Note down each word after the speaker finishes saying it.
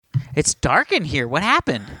It's dark in here. What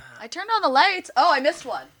happened? I turned on the lights. Oh, I missed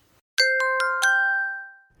one.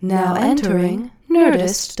 Now entering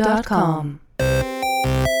Nerdist.com.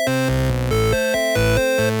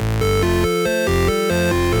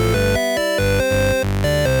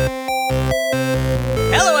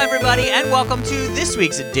 Hello, everybody, and welcome to this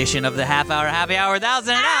week's edition of the Half Hour Happy Hour with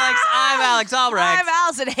Allison and Alex. I'm Alex Albrecht. I'm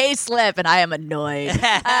Allison Hayslip, and I am annoyed.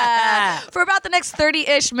 For about the next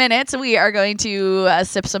 30-ish minutes, we are going to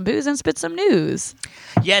sip some booze and spit some news.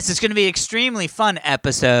 Yes, it's going to be an extremely fun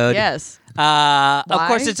episode. Yes. Of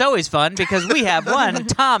course, it's always fun because we have one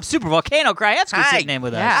Tom Super Volcano Krajewski sitting in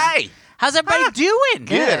with us. Yeah. Hey, How's everybody doing?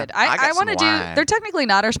 Good. I got I want to some do. wine. They're technically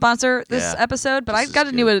not our sponsor this episode, but I got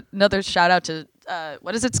to do another shout out to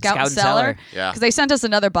what is it, Scout and Cellar? Yeah. Because they sent us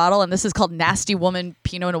another bottle, and this is called Nasty Woman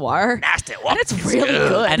Pinot Noir. Nasty And it's really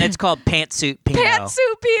good. And it's called Pantsuit Pinot.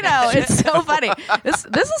 Pantsuit Pinot. It's so funny. This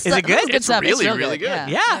is it good? It's stuff. really, real really good. Yeah.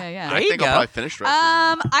 Yeah. yeah. I think I'll probably finish the rest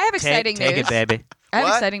of I have exciting Take news. it, baby. I have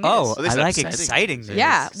What? exciting news. Oh, this I like is exciting news.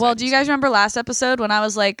 Yeah. Well, do you guys remember last episode when I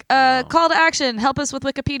was like, call to action, help us with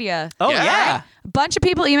Wikipedia? Oh, Yeah. yeah. A bunch of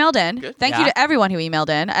people emailed in. Good. Thank you Yeah. to everyone who emailed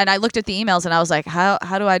in. And I looked at the emails and I was like, how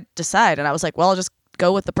do I decide? And I was like, well, I'll just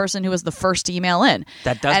go with the person who was the first to email in.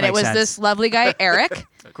 That does And make it was sense. this lovely guy, Eric.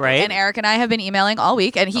 Great. And Eric and I have been emailing all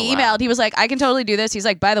week. And he Oh, wow. emailed. He was like, I can totally do this. He's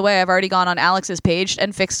like, by the way, I've already gone on Alex's page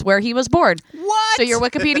and fixed where he was born. What? So your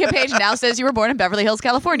Wikipedia page now says you were born in Beverly Hills,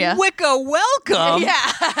 California. Wicca, welcome. Yeah.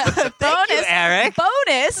 Thank you, Eric.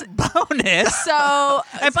 Bonus. Bonus. So,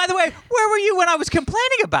 And by the way, where were you when I was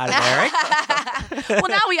complaining about it, Eric? well,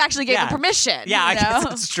 now we actually gave Yeah. him permission. Yeah, I you guess know?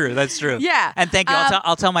 that's true. That's true. Yeah. And thank you.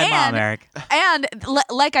 I'll tell my mom, and- Eric. And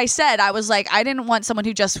like I said, I was like, I didn't want someone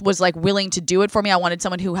who just was like willing to do it for me. I wanted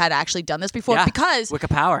someone who had actually done this before Yeah. because Wicca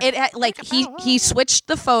power. it had, like he switched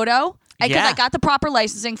the photo. Because Yeah. I got the proper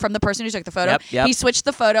licensing from the person who took the photo. Yep. He switched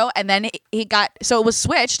the photo, and then he got so it was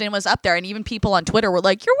switched and it was up there. And even people on Twitter were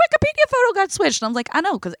like, "Your Wikipedia photo got switched." And I'm like, "I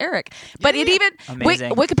know, because Eric." But it even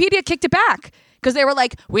Amazing. Wikipedia kicked it back because they were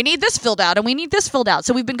like, "We need this filled out and we need this filled out."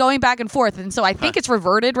 So we've been going back and forth, and so I think it's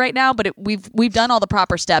reverted right now. But we've done all the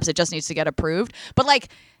proper steps. It just needs to get approved. But like.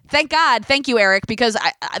 Thank God. Thank you, Eric, because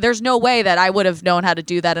there's no way that I would have known how to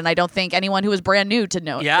do that, and I don't think anyone who was brand new to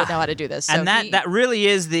know would know how to do this. So And that really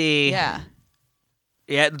is the yeah.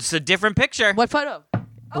 It's a different picture. What photo?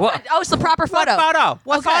 Oh, What- good. Oh, it's the proper photo. What photo?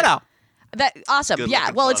 What Oh, good. photo? That awesome. Good Yeah.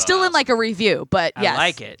 looking Well, it's photo, still in like a review, but I yes.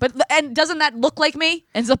 like it. But and doesn't that look like me?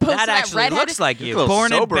 As opposed That to that actually redhead? looks like you. You're a little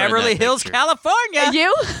Born in sober in Beverly that Hills, picture. California.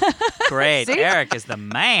 You? Great. See? Eric is the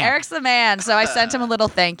man. Eric's the man. So I sent him a little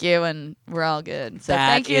thank you, and we're all good. So That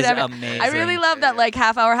thank you is to amazing. I really love that like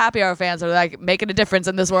half hour happy hour fans are like making a difference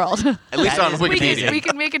in this world. At least That on is we, Wikipedia. can, we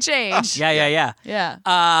can make a change. Yeah. Yeah.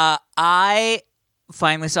 I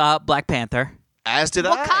finally saw Black Panther. As did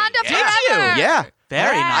Wakanda I. forever. Yeah.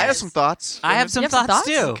 Very Yes. nice. I have some thoughts. I have some You have some thoughts,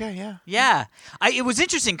 thoughts? too. Okay, yeah. Yeah, it was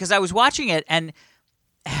interesting because I was watching it, and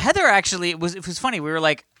Heather actually it was funny. We were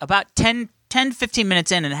like about 10, 15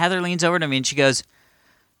 minutes in, and Heather leans over to me and she goes,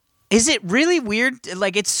 "Is it really weird?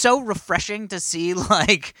 Like, it's so refreshing to see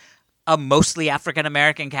like a mostly African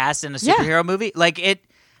American cast in a Yeah. superhero movie, like it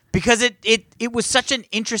because it was such an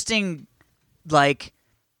interesting like."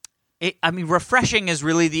 Refreshing is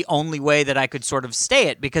really the only way that I could sort of stay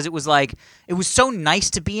it because it was like it was so nice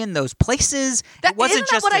to be in those places. That, it wasn't isn't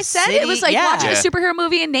just that what a I said? city. It was like Yeah. watching a superhero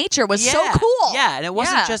movie in nature was so cool. Yeah, and it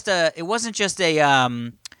wasn't just a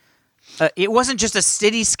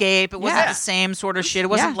cityscape. It wasn't Yeah. the same sort of shit. It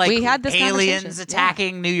wasn't Yeah, like we had this aliens conversation.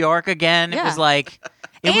 attacking New York again. It Yeah. was like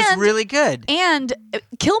it was And- really good. And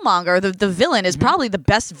Killmonger, the villain, is probably the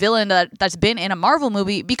best villain that's been in a Marvel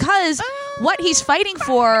movie because what he's fighting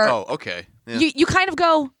for, Oh, okay. Yeah. you kind of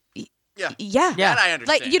go, Yeah. yeah. Yeah. That I understand.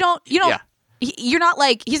 Like you don't. Yeah. You're not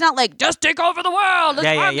like he's not like just take over the world.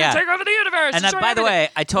 Yeah, I'm yeah. gonna take over the universe. And destroy by the everything." way,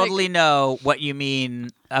 I totally know what you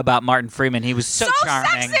mean about Martin Freeman. He was so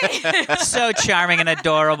charming, sexy. so charming and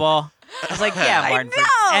adorable. I was like, yeah, Martin know.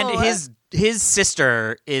 Freeman. And his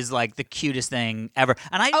sister is like the cutest thing ever.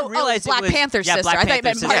 And I didn't realize Black it was Panther's yeah, sister. Black I thought you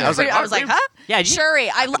Panther's meant sister. Martin Yeah, I was like, Freeman. I was like, huh? Yeah,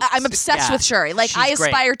 Shuri. I'm obsessed Yeah. with Shuri. Like I She's great.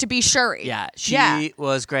 aspire to be Shuri. Yeah, she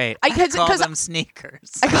was great. I- I 'cause- call 'cause- them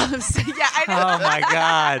sneakers. I know. Oh my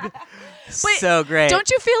god, Wait, so great. Don't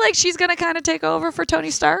you feel like she's gonna kind of take over for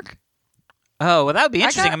Tony Stark? Oh, well, that would be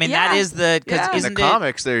interesting. got- I mean, yeah. that is the because Yeah. In the isn't it?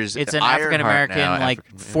 comics, there's It's an Ironheart African American now, like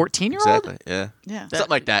African- 14-year-old. Exactly. Yeah. Yeah. Something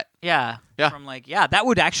like that. Yeah. Yeah. From like that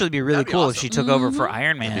would actually be really That'd be cool if awesome. she took over for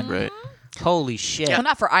Iron Man. That'd be great. Holy shit! Well,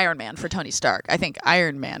 not for Iron Man, for Tony Stark. I think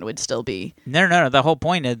Iron Man would still be. No. The whole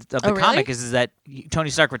point of the Oh, really? comic is that Tony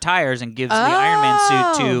Stark retires and gives the Iron Man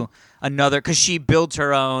suit to another because she builds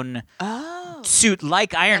her own suit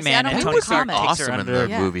like Iron see, I Man, don't and read Tony the Stark comics. takes her Awesome in under. the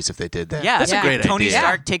Yeah. movies if they did that. Yeah, That's yeah. a great Tony idea.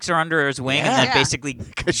 Stark takes her under his wing and Yeah. then Yeah. basically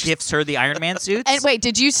gifts her the Iron Man suits. And wait,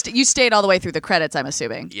 did you you stayed all the way through the credits? I'm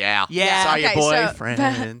assuming. Yeah. Yeah. Saw Okay, your so-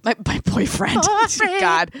 boyfriend. my boyfriend.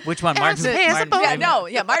 God. Which one, Martin? Yeah, Freeman? no,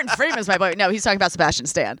 yeah, Martin Freeman is my boy. No, he's talking about Sebastian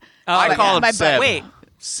Stan. Oh, I okay. call him my Seb. Wait,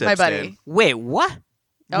 Seb my Stan. buddy. wait, what?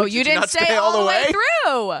 Oh, Did you you didn't not stay stay all the way way?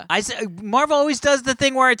 through. Marvel always does the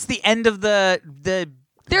thing where it's the end of the.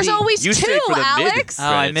 There's the- always You two, stayed for the Alex. Oh, I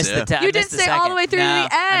Credits, missed yeah. the. I You missed didn't the stay all second. the way through to No,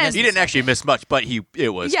 the I end. missed He didn't actually miss much, but it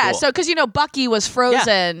was Yeah, cool. so because Bucky was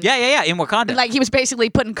frozen. Yeah, in Wakanda. Like he was basically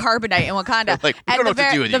putting carbonite in Wakanda. Like, we and don't know what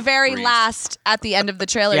to do with the you, very freeze. last at the end of the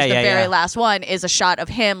trailers, Yeah, the yeah, very yeah. last one is a shot of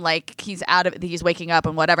him like he's waking up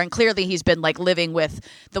and whatever. And clearly he's been like living with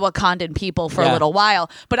the Wakandan people for a Yeah. little while.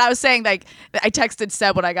 But I was saying like I texted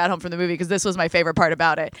Seb when I got home from the movie because this was my favorite part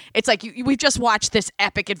about it. It's like we've just watched this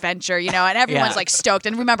epic adventure, and everyone's Yeah. like stoked.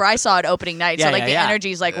 And remember, I saw it opening night, so Yeah, like yeah, the yeah.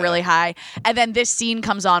 energy is like really high. And then this scene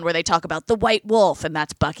comes on where they talk about the White Wolf, and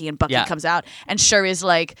that's Bucky, and Bucky Yeah. comes out, and Shuri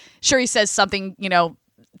says something,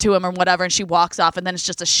 to him or whatever, and she walks off, and then it's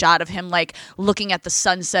just a shot of him like looking at the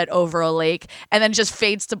sunset over a lake, and then just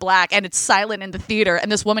fades to black, and it's silent in the theater,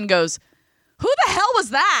 and this woman goes, "Who the hell was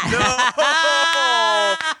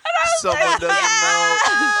that?" Someone doesn't know.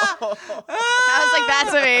 I was like,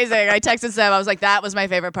 "That's amazing." I texted Sam. I was like, "That was my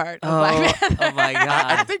favorite part of Black Panther." Oh my god.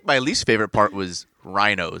 I think my least favorite part was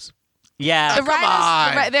rhinos. Yeah. The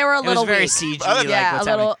rhinos, they were a It little was very weak. CG. Yeah, like, Yeah, what's a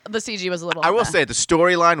little. happening. The CG was a little. I will say the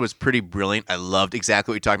storyline was pretty brilliant. I loved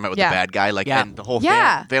exactly what you're talking about with Yeah. the bad guy, like Yeah. and the whole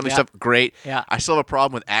Yeah. family Yeah. stuff. Great. Yeah. I still have a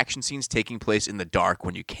problem with action scenes taking place in the dark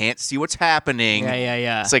when you can't see what's happening.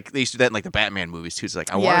 Yeah. It's like they used to do that in like the Batman movies too. It's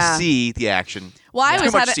like I want Yeah. to see the action. Well, I Too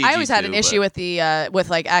always much had CG I always had an too, issue but- with the with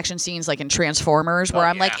like action scenes like in Transformers where Oh,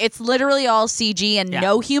 I'm like yeah. it's literally all CG and Yeah.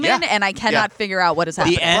 no human Yeah. and I cannot Yeah. figure out what is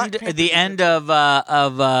happening. The end of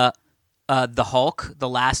the Hulk, the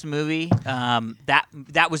last movie,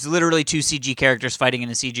 that was literally two CG characters fighting in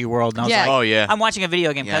a CG world, and I was Yeah. like, Oh, yeah. I'm watching a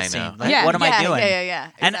video game Yeah, I know. cutscene. Like, Yeah, what am I yeah, doing? yeah.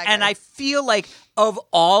 And Exactly. I feel like of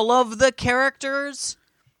all of the characters,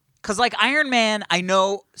 because like Iron Man, I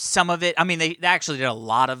know some of it. I mean, they actually did a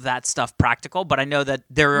lot of that stuff practical, but I know that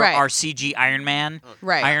there Right. are CG Iron Men,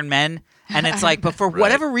 Right. Iron Men. And it's like, but for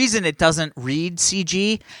whatever reason, it doesn't read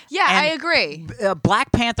CG. Yeah, And I agree.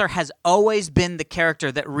 Black Panther has always been the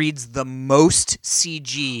character that reads the most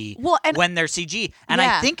CG Well, and- when they're CG. And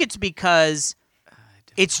Yeah. I think it's because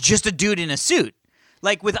it's just a dude in a suit.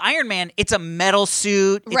 Like with Iron Man, it's a metal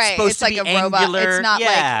suit. It's Right, supposed it's to like be a robot. angular. It's not Yeah.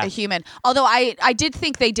 like a human. Although I did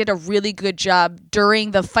think they did a really good job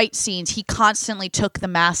during the fight scenes. He constantly took the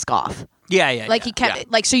mask off. Yeah. Like he kept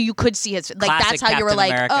like so you could see his like Classic that's how you were Captain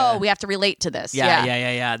like, America. "Oh, we have to relate to this." Yeah.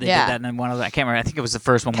 They Yeah. did that in one of the, I can't remember. I think it was the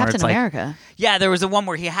first one where Captain it's like, America. yeah, there was the one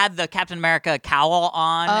where he had the Captain America cowl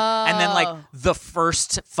on, and then like Oh. the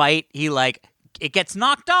first fight, he like it gets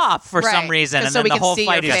knocked off for Right. some reason, Just and so then we the can whole see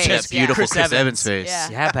fight your is face. just Yeah. Beautiful Chris Chris Evans. Evans face.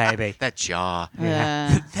 Yeah. Yeah, baby. That jaw.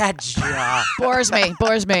 That Jaws. Bores me.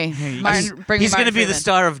 Martin, bring me He's going to Martin be the Freeman.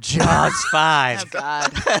 star of Jaws 5. Oh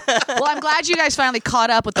God. Well, I'm glad you guys finally caught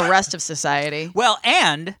up with the rest of society. Well,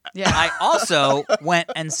 and Yeah. I also went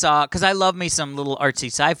and saw, because I love me some little artsy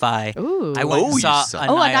sci-fi. Ooh. I went Oh, and you saw son.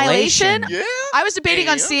 Annihilation. Annihilation? Yeah. I was debating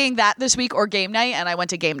on Yeah. seeing that this week or game night, and I went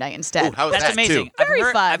to game night instead. Ooh, how was That's that amazing. Too? Very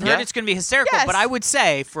fun. I've heard Yeah. it's going to be hysterical, Yes. but I would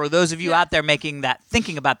say, for those of you Yeah. out there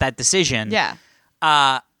thinking about that decision, Yeah.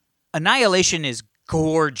 Annihilation is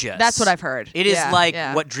gorgeous. That's what I've heard. It is Yeah, like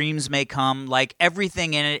yeah. what dreams may come. Like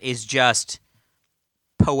everything in it is just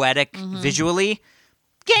poetic Mm-hmm. visually.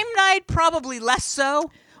 Game night probably less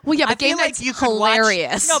so. Well, yeah, I but game feel like night's you could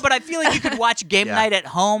hilarious. No, but I feel like you could watch Game Yeah. Night at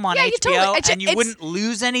home on Yeah, you HBO, totally- and you it's- wouldn't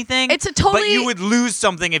lose anything. it's a But totally- you would lose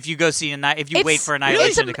something if you go see if you wait for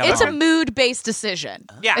Annihilation to come It's out. a mood-based decision.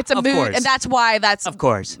 Yeah, it's a of mood, course. and that's why Of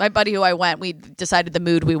course. my buddy who I went. We decided the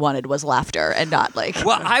mood we wanted was laughter and not like.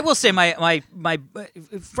 Well, I will say my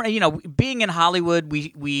being in Hollywood,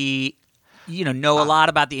 we know a lot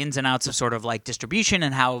about the ins and outs of sort of like distribution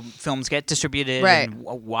and how films get distributed Right. and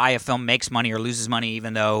why a film makes money or loses money,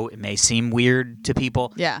 even though it may seem weird to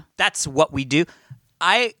people. Yeah. That's what we do.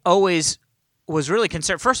 I always was really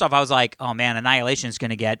concerned. First off, I was like, "Oh man, Annihilation is going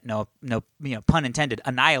to get no pun intended,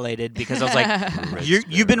 annihilated," because I was like,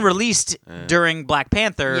 "You've been released during Black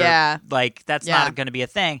Panther. Yeah. Like that's Yeah. not going to be a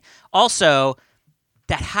thing." Also,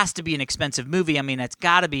 that has to be an expensive movie. I mean, it's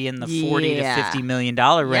got to be in the $40 Yeah. to $50 million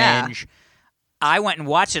Yeah. range. I went and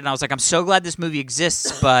watched it, and I was like, I'm so glad this movie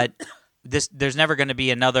exists, but there's never going to be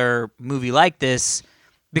another movie like this,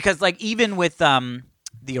 because like even with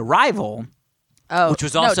The Arrival, which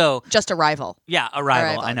was no, also just Arrival. yeah,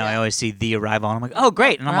 Arrival. I know. yeah. I always see The Arrival, and I'm like, oh,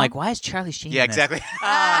 great. And I'm Well. like, why is Charlie Sheen? Yeah, in this? exactly.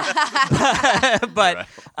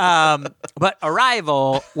 But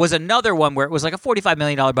Arrival was another one where it was like a $45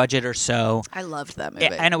 million budget or so. I loved that movie.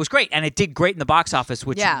 And it was great, and it did great in the box office,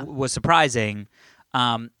 which Yeah. was surprising.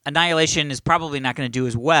 Annihilation is probably not going to do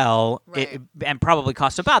as well, Right. and probably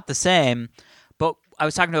cost about the same. But I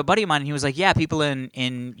was talking to a buddy of mine, and he was like, "Yeah, people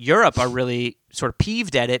in Europe are really sort of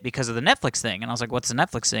peeved at it because of the Netflix thing." And I was like, "What's the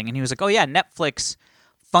Netflix thing?" And he was like, "Oh yeah, Netflix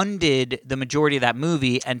funded the majority of that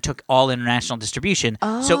movie and took all international distribution.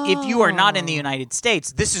 So if you are not in the United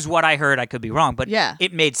States, this is what I heard. I could be wrong, but Yeah.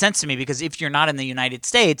 it made sense to me because if you're not in the United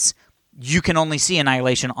States, you can only see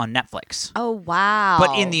Annihilation on Netflix. Oh wow!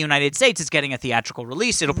 But in the United States, it's getting a theatrical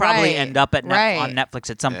release. It'll probably Right, end up at right. on Netflix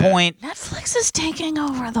at some point. Netflix is taking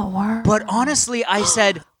over the world. But honestly, I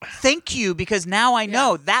said thank you because now I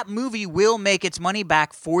know that movie will make its money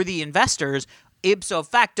back for the investors. Ipso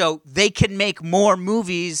facto, they can make more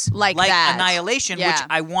movies Like that. Annihilation, Yeah. which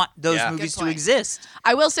I want those Yeah. movies Good to point. exist.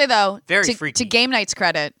 I will say though, Very to, freaky. to Game Night's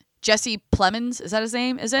credit, Jesse Plemons, is that his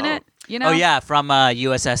name? Is in it? You know? Oh yeah, from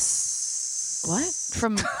USS. What?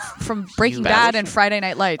 From Breaking Battleship? Bad and Friday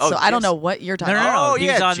Night Lights. Oh, so I don't Jesse. know what you're No, talking no, no, about. no. Oh, He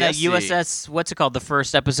was yeah, on Jesse. the USS. What's it called? The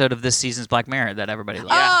first episode of this season's Black Mirror that everybody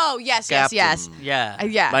loves. Oh, yes. Captain. Yeah.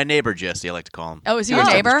 Yeah. My neighbor Jesse, I like to call him. Oh, is he He your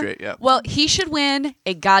always tells me neighbor? straight, yeah. Well, he should win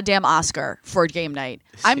a goddamn Oscar for Game Night.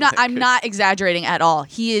 I'm not exaggerating at all.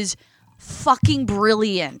 He is fucking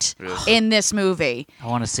brilliant in this movie. I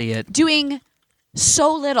want to see it. Doing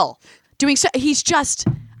so little. He's just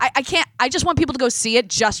I can't. I just want people to go see it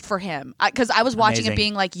just for him because I was watching Amazing. it,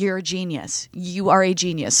 being like, "You're a genius. You are a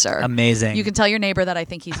genius, sir. Amazing. You can tell your neighbor that I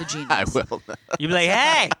think he's a genius." I will. You'd be like,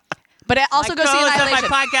 hey, But also go see co-host on Annihilation.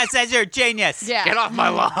 my podcast says you're a genius. Yeah. Get off my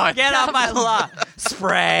lawn. Get off my lawn.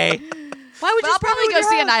 Spray. Why would you I'll spray probably with go your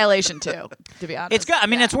see house? Annihilation too. To be honest, It's good. I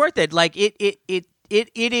mean, it's worth it. Like it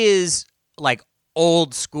is like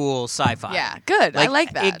old school sci-fi. Yeah, good. I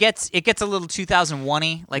like that. It gets a little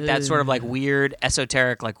 2001-y, like that sort of like weird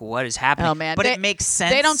esoteric, like what is happening. Oh man, but it makes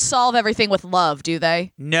sense. They don't solve everything with love, do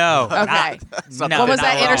they? No. Okay. No, What was not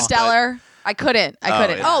that? at all. Interstellar. I couldn't.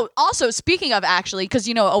 yeah. Oh, also speaking of actually, because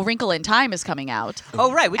A Wrinkle in Time is coming out.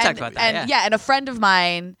 Oh right, we and, talked about that. And yeah. and a friend of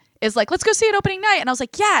mine is like, let's go see it opening night, and I was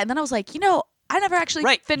like, yeah, and then I was like, I never actually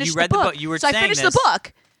Right, finished you read the the book. book. You were so I saying finished this. the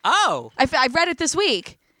book. Oh. I read it this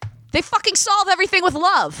week. They fucking solve everything with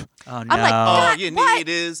love. Oh no. I'm like, All God, you what? need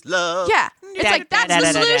is love. Yeah. It's like, that's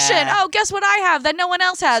the solution. Oh, guess what I have that no one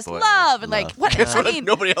else has? Spoiler. Love. And like, what? Guess I what? mean,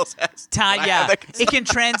 Nobody else has. Time, I yeah, have that it can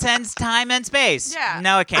transcend time and space. Yeah.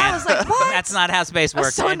 No, it can't. I was like, what? That's not how space I was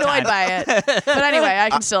works. so in annoyed time. by it. But anyway,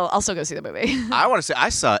 I'll still go see the movie. I want to say I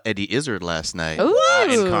saw Eddie Izzard last night Ooh.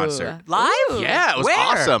 in concert. Live? Yeah, it was Where?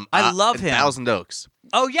 awesome. I love in him. Thousand Oaks.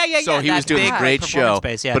 Oh yeah. So he was That's doing big a great performance show,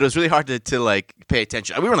 space, yeah. but it was really hard to like pay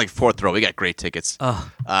attention. We were in like fourth row. We got great tickets.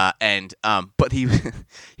 But he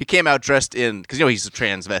he came out dressed in because he's a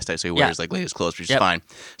transvestite, so he wears like ladies' clothes, which is Yep. fine.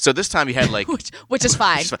 So this time he had like Which is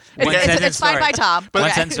fine. It's fine. One It's sentence fine story. by Tom. But One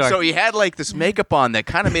Okay. sentence story. so he had like this makeup on that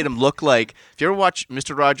kind of made him look like if you ever watch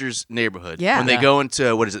Mr. Rogers' Neighborhood. Yeah. When they Yeah. go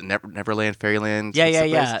into what is it, Neverland, Fairyland? Yeah, What's yeah, the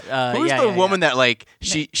yeah. place? Who's yeah, the yeah, woman yeah. that like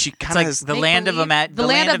she It's kind like of the land of Make-believe? the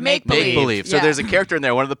land of make-believe. make believe. So Yeah. there's a character in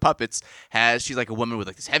there. One of the puppets she's like a woman with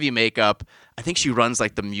like this heavy makeup. I think she runs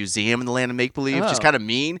like the museum in the land of make believe. She's Oh. kind of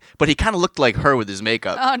mean, but he kind of looked like her with his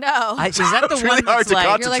makeup. Oh no. Is that the It's one really hard that's to like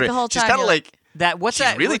concentrate. You're like the whole She's time, kind of you're like that? What's she's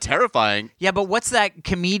that? really what- terrifying. Yeah, but what's that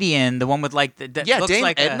comedian? The one with like that Yeah, looks Dame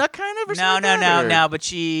like Edna a, kind of or no, something no, like no, that, or- no.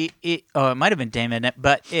 But it might have been Dame Edna.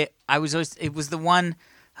 But it was the one.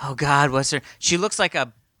 Oh God, what's her? She looks like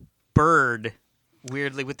a bird.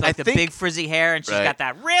 Weirdly, with like I the think- big frizzy hair, and she's Right. got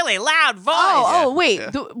that really loud voice. Oh, wait.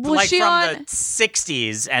 Yeah. Was like she from on? the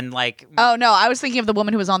 '60s, and like Oh no, I was thinking of the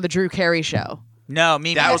woman who was on the Drew Carey show. no,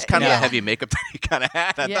 me. That was kind of no. the heavy makeup that he kind of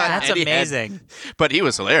had. I Yeah. thought That's Eddie had- amazing. but he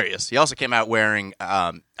was hilarious. He also came out wearing.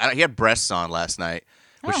 He had breasts on last night,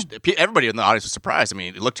 which everybody in the audience was surprised. I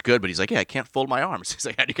mean, it looked good, but he's like, "Yeah, I can't fold my arms." He's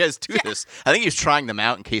like, "How do you guys do this?" I think he was trying them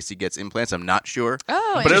out in case he gets implants. I'm not sure.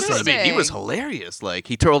 Oh, but it was, he interesting. was hilarious. Like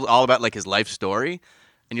he told all about like his life story,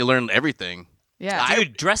 and you learn everything. Yeah.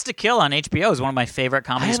 Dude, Dressed to Kill on HBO is one of my favorite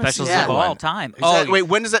comedy haven't specials seen of that all one. time. Wait,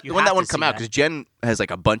 when does that you when that have one to come see out? that. Because Jen has like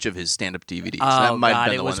a bunch of his stand-up DVDs. Oh, that might God, have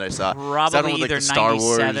been it the was one that I saw. Is that probably one with, like, either the Star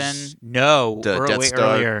 97. Wars. No, the Death way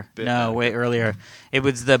Star earlier. bit? No, way earlier. It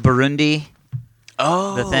was the Burundi.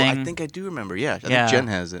 Oh, the thing. I think I do remember. Yeah, I Yeah. think Jen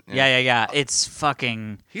has it. Yeah. It's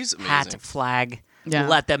fucking He's hat amazing. flag. Yeah.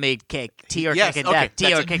 Let them eat cake. Tea or Yes, kick and okay, death. Tea or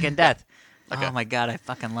that's it. kick and death. Okay. Oh my God, I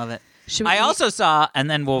fucking love it. Should we I eat? also saw, and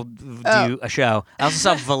then we'll do a show. I also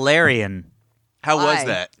saw Valerian. How Why? was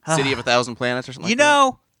that? City of a Thousand Planets or something You like that?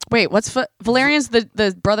 know, Wait, what's Valerian's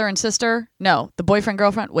the brother and sister? No, the boyfriend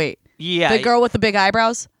girlfriend. Wait, yeah, the girl with the big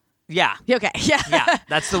eyebrows. yeah, Yeah, okay, yeah, yeah.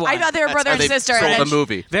 That's the one. I thought they were That's brother how and they sister. sold and the then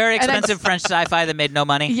movie. Very and then- expensive French sci-fi that made no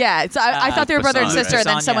money. Yeah, it's, I thought they were brother and Bassan, sister, and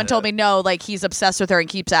then Bassan, someone yeah. told me no, like he's obsessed with her and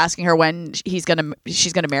keeps asking her when she's gonna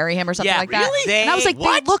marry him or something Yeah, like that. really? And I was like,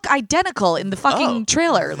 What? they look identical in the fucking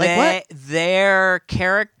trailer. Like what? Their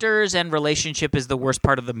characters and relationship is the worst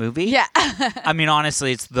part of the movie. Yeah, I mean,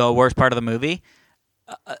 honestly, it's the worst part of the movie.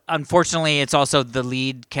 Unfortunately, it's also the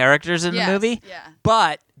lead characters in Yes, the movie. yeah.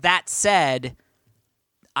 But that said,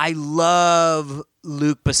 I love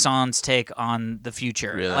Luc Besson's take on the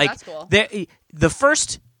future. Really? Like, That's cool. the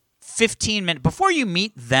first 15 minutes before you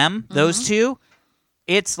meet them, those two,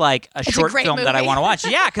 it's like a a short great film that I movie. want to watch.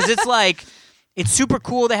 Yeah, because it's like it's super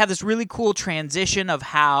cool. They have this really cool transition of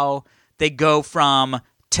how they go from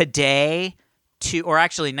today to, or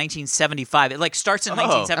actually 1975. It like starts in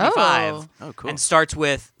 1975 Oh, cool. and starts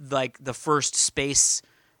with like the first space.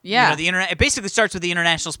 yeah. You know, the internet. It basically starts with the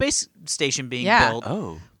International Space Station being Yeah. built.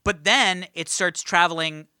 Oh. But then it starts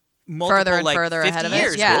traveling multiple, Further and like, further 50 ahead of it,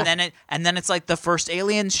 years. yeah. And then it's like the first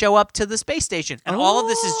aliens show up to the space station. And all of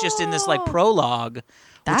this is just in this like prologue, which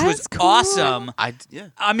was That's cool. awesome. Yeah.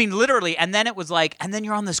 I mean, literally. And then it was like, and then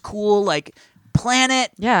you're on this cool like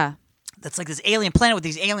planet yeah. that's like this alien planet with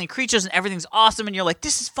these alien creatures and everything's awesome. And you're like,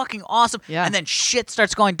 this is fucking awesome. Yeah. And then shit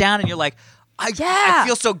starts going down and you're like, I Yeah.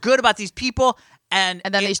 feel so good about these people. And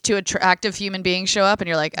And then these two attractive human beings show up, and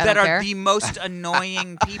you're like, I that don't are care. the most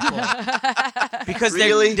annoying people because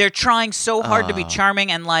Really? they're trying so hard to be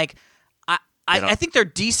charming and like don't- I think they're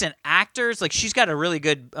decent actors. Like she's got a really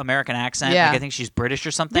good American accent. Yeah. Like I think she's British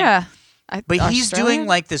or something. yeah. But he's doing Australian?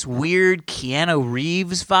 like this weird Keanu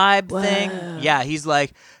Reeves vibe thing. Yeah, he's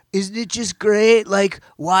like, isn't it just great? Like,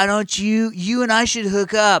 why don't you and I should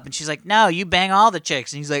hook up? And she's like, no, you bang all the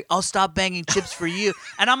chicks. And he's like, I'll stop banging chips for you.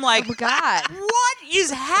 And I'm like, Oh my God. what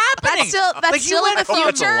is happening? That's Like, you still in went the from-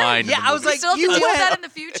 That's a future. line in Yeah, the I was movie. like, Still have to you deal with went- that in the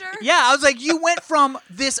future. Yeah, I was like, you went from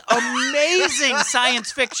this amazing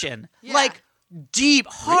science fiction, Yeah. like deep,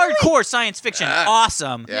 hardcore science fiction,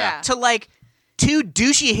 awesome, Yeah. to like two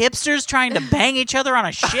douchey hipsters trying to bang each other on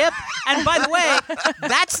a ship. And by the way,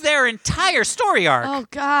 that's their entire story arc. Oh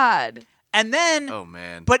God. And then, Oh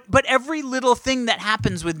man. but every little thing that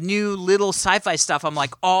happens with new little sci-fi stuff, I'm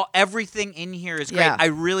like, everything in here is great. Yeah. I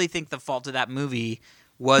really think the fault of that movie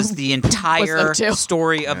was the entire there too.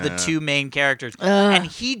 story of the two main characters. And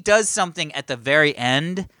he does something at the very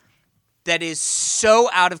end that is so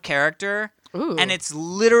out of character. Ooh. And it's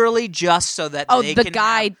literally just so that Oh, they the can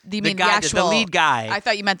guy. have, You mean the guy, actual the lead guy? I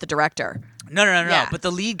thought you meant the director. No. Yeah. But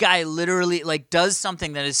the lead guy literally like does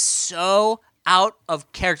something that is so out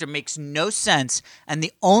of character, makes no sense, and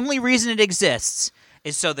the only reason it exists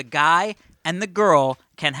is so the guy and the girl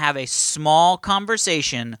can have a small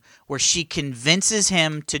conversation where she convinces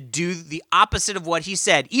him to do the opposite of what he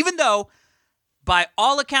said, even though by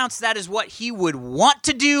all accounts that is what he would want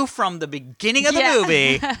to do from the beginning of the Yeah.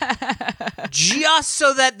 movie, just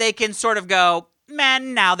so that they can sort of go,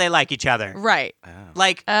 man, now they like each other. Right.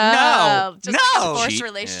 Like, Oh, just like a no. forced Cheat,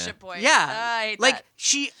 relationship point. Yeah. I hate like that.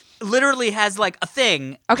 she literally has like a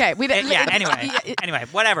thing. Okay. We Yeah, anyway,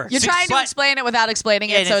 whatever. You're trying to But explain it without explaining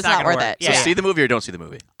Yeah, it, so it's it's not not gonna worth work. it. Yeah. So see the movie or don't see the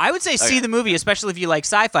movie. I would say see the movie, especially if you like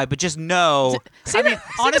sci-fi, but just know. See, I mean,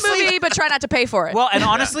 honestly, the movie, but try not to pay for it. well, and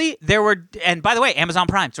honestly, there were, and by the way, Amazon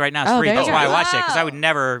Prime's right now is Oh, free. there That's you why I go. watched it because I would Wow.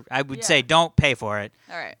 never. I would Yeah. say don't pay for it.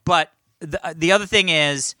 all right. But the other thing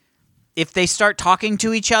is, if they start talking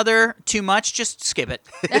to each other too much, just skip it.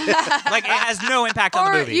 Like it has no impact on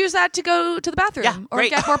the Or movie. use that to go to the bathroom. Yeah, or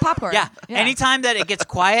great. get more popcorn. Yeah. Anytime that it gets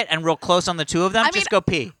quiet and real close on the two of them, I just mean, go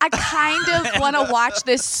pee. I kind of want to watch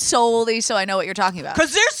this solely so I know what you're talking about.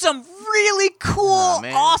 Because there's some really cool,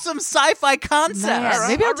 man. awesome sci-fi concepts. Man,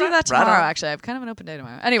 maybe I'll do that right tomorrow. on. Actually, I have kind of an open day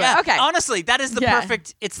tomorrow. Anyway, Yeah, okay. honestly, that is the Yeah.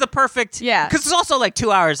 perfect. It's the perfect. Yeah. Because it's also like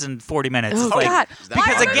 2 hours and 40 minutes. Oh It's like- God! that Why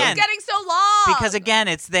because are again- movies getting so long? Because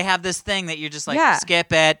again, they have this thing that you're just like Yeah.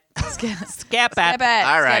 skip it, skip skip it. it.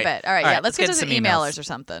 All right. Skip it. All right. All Yeah. right, Let's get to let's some get some emailers emails. or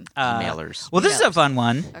something. Mailers. Well, this is a fun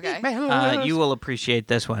one. Okay. You will appreciate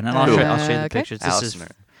this one, and Cool. I'll show you the Okay. pictures. This is Allison.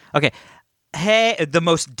 okay. Hey, the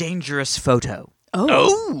most dangerous photo.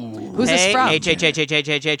 Oh. Who's this Hey, from?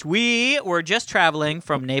 H. We were just traveling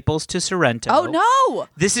from Naples to Sorrento. Oh no!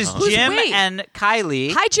 This is Who's Jim we? and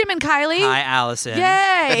Kylie. Hi, Jim and Kylie. Hi, Allison.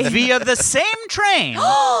 Yay! Via the same train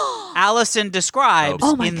Allison describes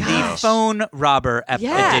Oh my in the gosh. phone robber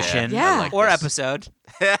Yeah, edition yeah. I like or this. episode.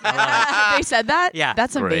 They said that? Yeah.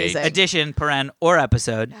 That's Great. amazing. Edition, paren, or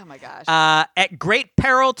episode. Oh my gosh. At great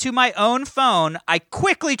peril to my own phone, I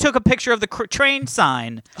quickly took a picture of the train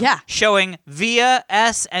sign yeah. showing Via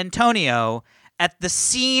S. Antonio at the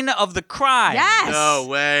scene of the crime. Yes. No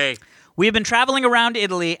way. We have been traveling around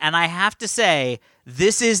Italy, and I have to say,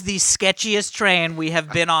 this is the sketchiest train we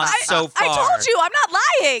have been on so far. I told you, I'm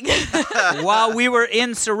not lying. While we were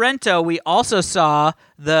in Sorrento, we also saw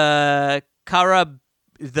the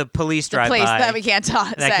police drive Place by. that we can't say.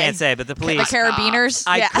 I can't say, but the police. The carabiners.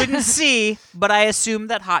 I yeah. couldn't see, but I assumed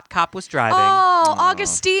that Hot Cop was driving. Oh,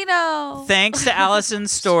 Augustino. Thanks to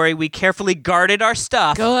Allison's story, we carefully guarded our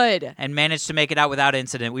stuff Good. and managed to make it out without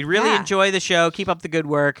incident. We really Yeah. enjoy the show. Keep up the good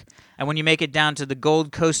work. And when you make it down to the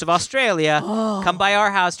Gold Coast of Australia, come by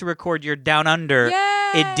our house to record your Down Under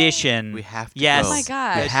Yay. edition. We have to Yes. go. Oh my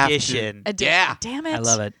gosh. We have to. Edition. Yeah. Damn it. I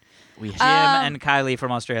love it. Jim Um, and Kylie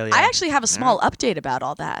from Australia. I actually have a small update about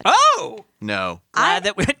all that. Oh! No. Glad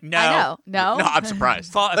that we... No. I know. No. No, I'm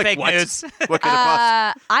surprised. Fake what? news. What could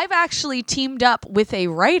have I've actually teamed up with a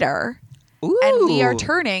writer, Ooh. and we are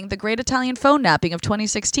turning The Great Italian Phone Napping of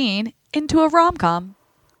 2016 into a rom-com.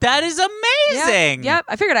 That is amazing. Yep.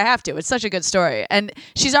 I figured I have to. It's such a good story. And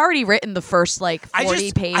she's already written the first, 40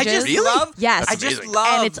 pages. I just Really? love. Yes. I That's just amazing. love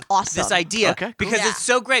And it's awesome. this idea Okay, cool. because Yeah. it's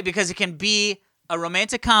so great because it can be a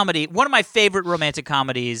romantic comedy. One of my favorite romantic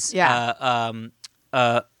comedies. Yeah.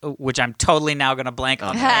 Which I'm totally now going to blank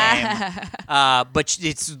on the name. But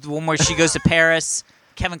it's the one where she goes to Paris.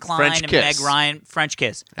 Kevin Kline French and Kiss. Meg Ryan. French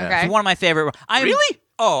Kiss. Okay. It's one of my favorite. Really?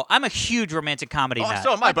 Oh, I'm a huge romantic comedy Oh, nut.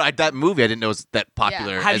 so am I. But that movie I didn't know was that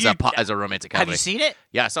popular Have as, you- as a romantic Have comedy. you seen it?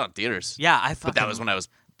 Yeah, I saw it in theaters. Yeah, But that was when I was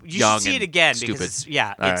You young should see it and again stupid. because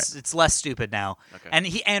All it's less stupid now.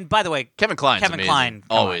 Okay. And by the way, Kevin Kline's Kevin amazing. Kline,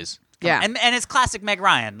 come Always. Yeah. and it's classic Meg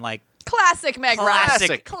Ryan, like Classic Meg Ryan.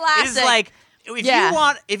 classic. Classic. It is like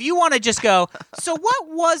if you want to just go. So what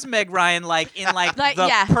was Meg Ryan like in like Like, the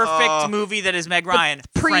yeah. perfect movie that is Meg Ryan?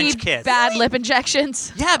 French Kiss. Bad lip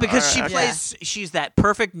injections. Yeah, because she Alright, plays. She's that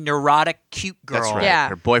perfect neurotic, cute girl. That's right. Yeah.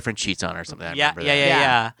 Her boyfriend cheats on her or something. I Yeah, remember yeah, that.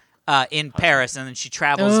 yeah. In Paris, and then she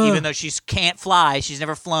travels, even though she can't fly. She's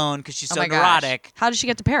never flown because she's Oh so my gosh. neurotic. How did she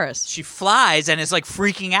get to Paris? She flies and is like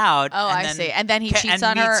freaking out. Oh, and I then see. And then he cheats and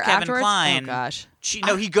on her meets Kevin afterwards? Kline. Oh, gosh. She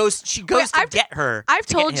goes to I've- get her. I've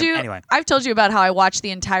to get told him. you. Anyway. I've told you about how I watched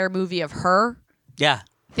the entire movie of Her, Yeah.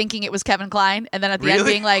 thinking it was Kevin Kline, and then at the end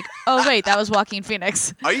Really? being like, "Oh wait, that was Joaquin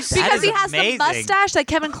Phoenix." Are you That serious? Because is he has amazing. the mustache that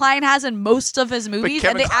Kevin Kline has in most of his movies,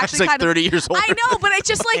 Kevin and they Kline's actually like kind of 30 years older. I know, but it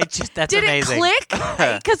just like That's did amazing. it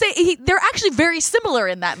click? Because they're actually very similar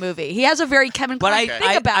in that movie. He has a very Kevin But Kline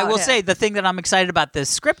thing about I will him. say the thing that I'm excited about this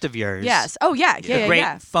script of yours. Yes. Oh yeah. The Yeah. great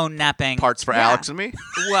Yeah. phone napping Parts for Yeah. Alex and me?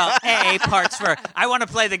 Well, parts for. I want to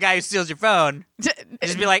play the guy who steals your phone. And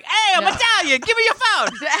just be like, "Hey, I'm No. Italian. Give me your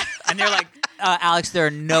phone." And they're like, "Alex, there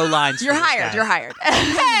are no lines. You're for this hired. guy. You're hired. Hey,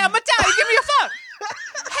 I'm Italian. Give me your phone.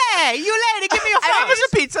 Hey, you lady, give me your phone. How much is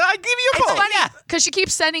pizza? I give you a It's phone. funny Yeah. because she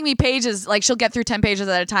keeps sending me pages. Like she'll get through 10 pages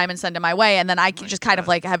at a time and send them my way, and then I just kind of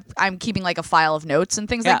like I'm keeping like a file of notes and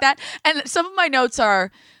things Yeah. like that. And some of my notes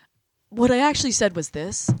are, what I actually said was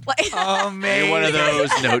this. Like, Oh man, You're one of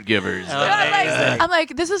those note givers. Oh, I'm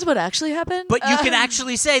like, this is what actually happened. But you can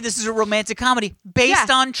actually say this is a romantic comedy based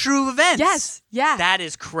Yeah. on true events. yes, yeah, That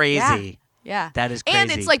is crazy. yeah. That is crazy.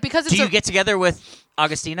 And it's like because it's Do you a, get together with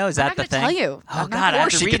Augustino? Is I'm that not the gonna thing? tell you. Oh I'm not God, I gonna- have Or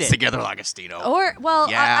to she read gets it. together with Agostino. or well,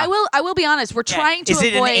 Yeah. I will be honest. We're trying to Is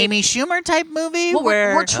it avoid. an Amy Schumer type movie? Well,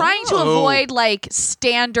 where we're trying to Oh. avoid like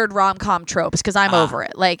standard rom-com tropes because I'm over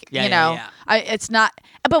it. Like Yeah, you yeah, know, yeah. it's not.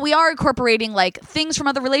 But we are incorporating like things from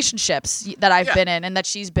other relationships that I've Yeah. been in and that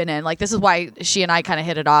she's been in. Like this is why she and I kind of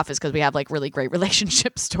hit it off is because we have like really great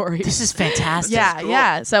relationship stories. This is fantastic. yeah, cool.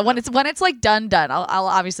 yeah. So when it's like done, I'll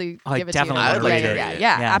obviously Oh, I give it to you. definitely I'd would like read to it. read it.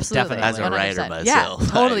 Yeah, Yeah, absolutely. definitely. As a writer 100%. myself, yeah,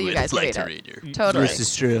 totally. I You would guys like can to read read it. your. Totally. This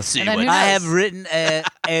is true. See And then what who I knows? have written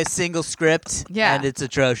a single script, Yeah. and it's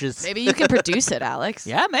atrocious. Maybe you can produce it, Alex.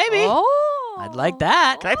 Yeah, maybe. Oh, I'd like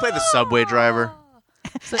that. Can I play the subway driver?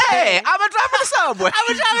 So- Hey, I'm a driver of the subway.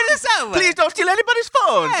 I'm driving the subway. Please don't steal anybody's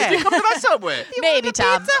phones if Hey. you come to my subway. maybe,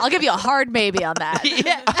 Tom. I'll give you a hard maybe on that.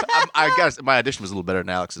 I guess my audition was a little better than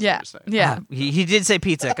Alex's. Yeah, I'm just saying. yeah. He did say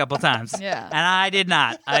pizza a couple times. Yeah. And I did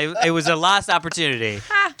not. It was a lost opportunity.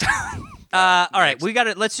 All right, we got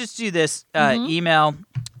it. Let's just do this email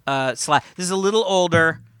slash. This is a little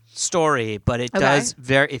older story, but it Okay. does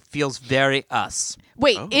it feels very us.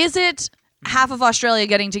 Wait, is it half of Australia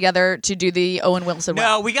getting together to do the Owen Wilson?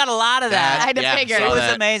 No, we got a lot of that. I had to figure. It saw was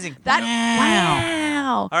that. amazing.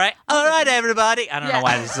 Wow. All right, everybody. I don't Yeah. know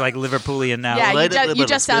why this is like Liverpoolian now. Yeah, you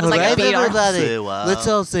just sounded like a beater. Say wow.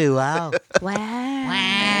 all say wow. Wow.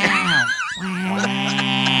 Wow.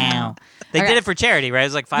 Wow. They Okay. did it for charity, right? It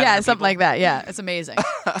was like 500 Yeah, something people. like that. Yeah, it's amazing.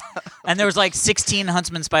 And there was like 16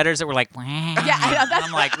 huntsman spiders that were like, Yeah, I know,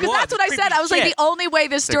 I'm like, because whoa, that's what I said. I was like, shit. the only way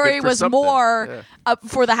this They're good story for was something. more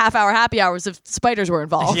for the half-hour happy hours if spiders were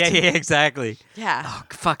involved. Yeah, exactly. Yeah. Oh,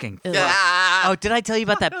 fucking. Ugh. Oh, did I tell you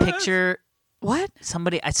about that picture? What?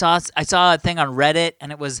 Somebody, I saw a thing on Reddit,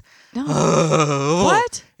 and it was No.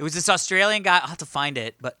 What? It was this Australian guy. I'll have to find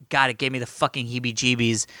it, but God, it gave me the fucking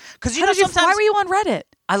heebie-jeebies. Because How did you? sometimes Why were you on Reddit?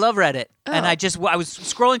 I love Reddit, and Oh. I was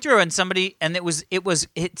scrolling through, and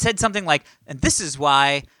it said something like, and this is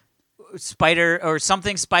why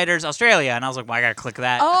spiders Australia, and I was like, well, I gotta click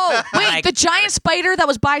that. Oh, wait, Like- the giant spider that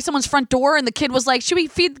was by someone's front door, and the kid was like, "Should we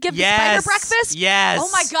give the spider Yes, breakfast?" yes. Oh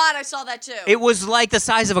my God, I saw that too. It was like the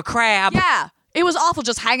size of a crab. Yeah, it was awful,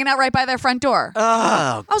 just hanging out right by their front door. Oh,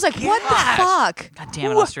 I was like, "What the fuck?" God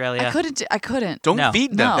damn it, Australia. I couldn't. Don't No.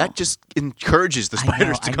 feed them. No. That just encourages the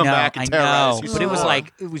spiders to come back and I know, terrorize you. but it was some more.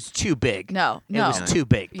 like it was too big. No, it was too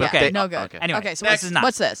big. Yeah, Okay, no good. Okay. Anyway, okay, so this is not.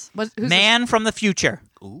 what's this? Who's Man from the future.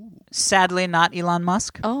 Ooh. Sadly, not Elon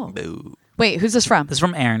Musk. This? Oh, Boo. wait, who's this from? This is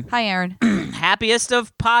from Aaron. Hi, Aaron. Happiest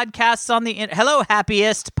of podcasts on the hello,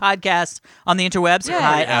 happiest podcast on the interwebs. Yay.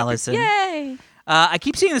 Hi, Happy. Allison. Yay! I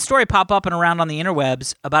keep seeing the story pop up and around on the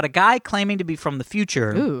interwebs about a guy claiming to be from the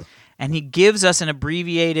future. Ooh. And he gives us an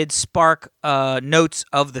abbreviated Spark notes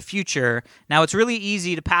of the future. Now, it's really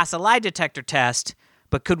easy to pass a lie detector test,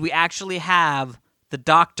 but could we actually have the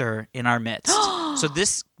doctor in our midst? So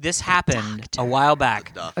this happened a while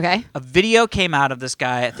back. Okay. A video came out of this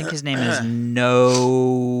guy. I think his name is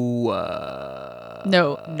Noah.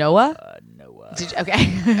 No, Noah. Noah. Did you, okay.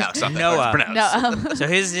 No, it's not that Noah. hard to pronounce. No. So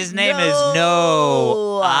his name is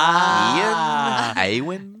Noah.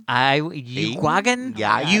 Ian? Yuquagan?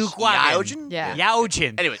 Yaojin? Yeah.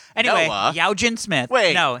 Yaojin. Anyway, Noah. Yaojin Smith.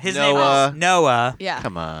 Wait, no, his Noah. name is Noah. Yeah.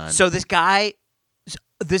 Come on. So this guy,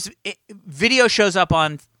 video shows up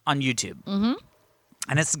on YouTube,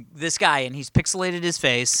 and it's this guy, and he's pixelated his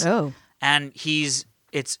face, Oh. and he's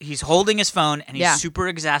holding his phone, and he's Yeah. super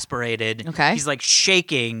exasperated. Okay. He's like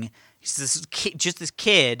shaking. He's this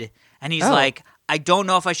kid, and he's Oh. like, I don't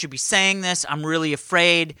know if I should be saying this. I'm really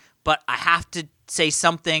afraid, but I have to say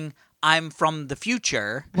something. I'm from the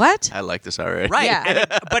future. What? I like this already. Right. Yeah.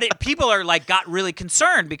 And people are like got really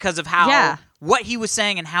concerned because of how Yeah. what he was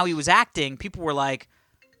saying and how he was acting. People were like,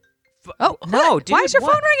 Oh no, what? Why dude, is your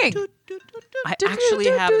what? phone ringing? I actually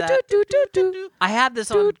have that. I had this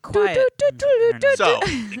on quiet. So,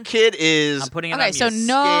 the kid is I'm putting it Okay, on so mute.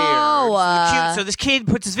 Noah. So this kid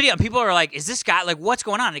puts this video, and people are like, "Is this guy like what's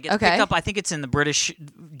going on?" And it gets Okay. picked up. I think it's in the British,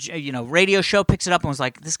 radio show. Picks it up and was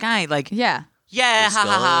like, "This guy, like, Yeah. yeah, This ha ha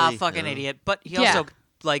ha, guy, fucking yeah. idiot." But he Yeah. also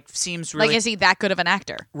like seems really Like, is he that good of an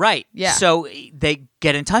actor? right. Yeah. So they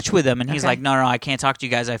get in touch with him, and he's Okay. like, "No, I can't talk to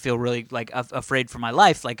you guys. I feel really like afraid for my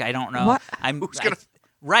life. Like I don't know. What? Who's gonna-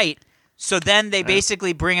 right." So then they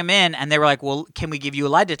basically bring him in, and they were like, "Well, can we give you a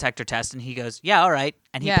lie detector test?" And he goes, "Yeah, all right,"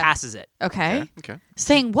 and he Yeah. passes it. Okay. Okay.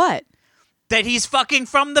 Saying what? That he's fucking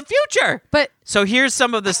from the future. But So here's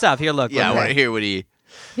some of the stuff. Here, look. Yeah, I look. want to hear what yeah.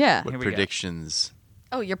 Here we go. predictions.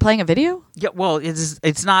 Oh, you're playing a video? Yeah, well,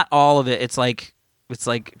 it's not all of it. It's like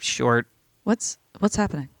short. What's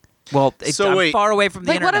happening? Well, So I'm wait. far away from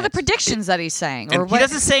the Like, what internet. are the predictions that he's saying? Or And he what?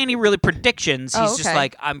 doesn't say any really predictions. He's Oh, just okay.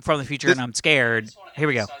 like, I'm from the future and I'm scared. Here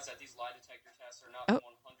we go. Oh.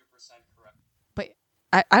 But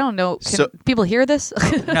I don't know. Can So- people hear this?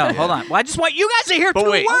 No, hold on. Well, I just want you guys to hear But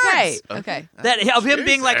two wait. words. Okay. Okay. That of him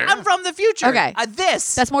being like, I'm from the future. Okay.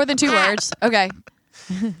 This. That's more than 2 words. Okay.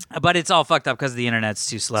 But it's all fucked up because the internet's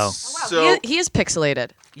too slow. So, he is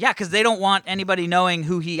pixelated. Yeah, because they don't want anybody knowing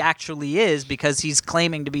who he actually is because he's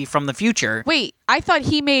claiming to be from the future. Wait, I thought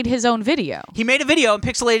he made his own video. He made a video and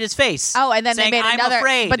pixelated his face. Oh, and then they saying, made I'm another.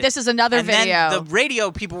 afraid. But this is another and video. then the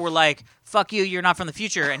radio people were like, fuck you, you're not from the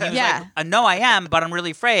future. And he was Yeah. like, no, I am, but I'm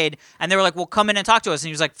really afraid. And they were like, well, come in and talk to us. And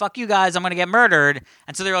he was like, fuck you guys, I'm going to get murdered.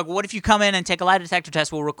 And so they were like, well, what if you come in and take a lie detector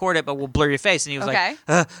test? We'll record it, but we'll blur your face. And he was Okay.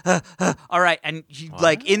 like, all right. And he,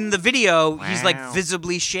 like in the video, he's like Wow.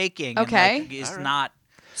 visibly shaking. and, Okay. like, it's not.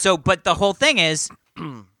 So, but the whole thing is,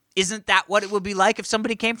 isn't that what it would be like if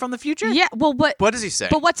somebody came from the future? yeah. Well, what? what does he say?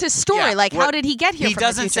 But what's his story? Yeah, Like, how what- did he get here? He from the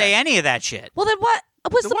doesn't future? say any of that shit. Well, then what?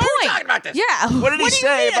 What's the Why are we point? talking about this? Yeah. What did he What do you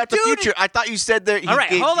say mean, about the dude? future? I thought you said that he All right,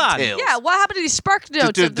 gave hold on. details. Yeah. What happened to these spark notes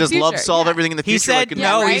of the Does future? love solve Yeah. everything in the He future? said like in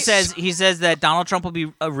no. the He right? says that Donald Trump will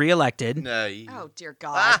be reelected. No. Oh dear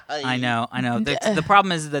God. I know. The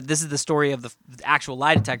problem is that this is the story of the actual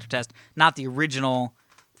lie detector test, not the original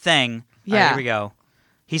thing. All right, Yeah. here we go.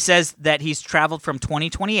 He says that he's traveled from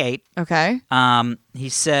 2028. Okay. He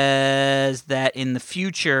says that in the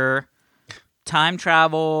future, time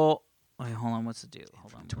travel. Wait, hold on. What's the deal?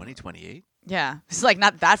 Hold on. 2028. Yeah, it's like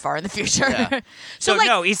not that far in the future. Yeah. So like,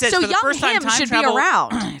 no, he says so for the young first time him time should travel be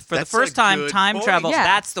around. for the That's first a time good time point. travel. Yeah.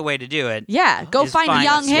 That's the way to do it. Yeah, go Is find find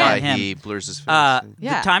young us. him. Yeah. Why him. he blurs his face. Yeah.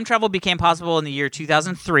 The time travel became possible in the year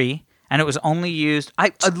 2003, and it was only used.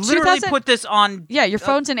 I literally 2000 put this on. Yeah, your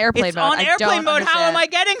phone's in airplane It's mode. on I airplane don't mode. How am I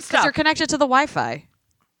getting Because stuff? you're connected to the Wi-Fi.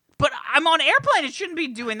 But I'm on airplane. It shouldn't be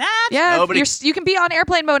doing that. Yeah, Nobody- you can be on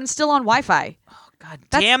airplane mode and still on Wi-Fi. God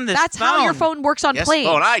That's, damn this That's phone. how your phone works on yes, planes.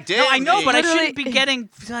 phone. I did. No, I know, but I Literally- shouldn't be getting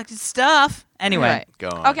fucking stuff. Anyway. Right. Go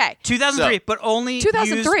on. Okay. 2003, So- but only used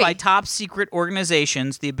 2003. by top secret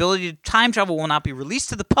organizations. The ability to time travel will not be released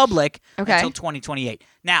to the public Okay. until 2028.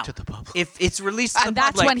 Now, To the public. if it's released to the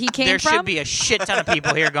That's public, when he came there from? should be a shit ton of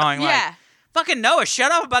people here going Yeah. like, fucking Noah,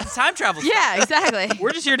 shut up about the time travel stuff. Yeah, exactly.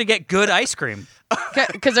 We're just here to get good ice cream.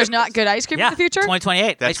 Because there's not good ice cream Yeah, in the future?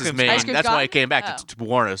 2028. That's ice his cream's main. gone. Ice cream's That's why gone? he came back Oh. to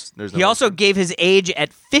warn us. There's no He also ice cream. gave his age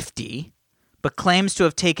at 50, but claims to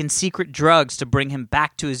have taken secret drugs to bring him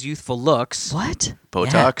back to his youthful looks. What?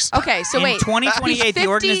 Botox. Okay, so In wait. 2028, If he's the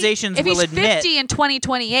organizations if will he's admit. 50 in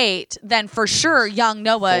 2028, then for sure young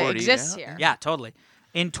Noah 40, exists yeah. here. Yeah, totally.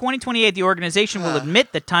 In 2028, the organization will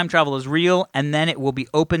admit that time travel is real, and then it will be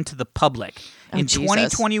open to the public. In Jesus.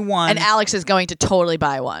 2021, And Alex is going to totally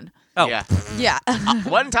buy one. oh, Yeah. Yeah.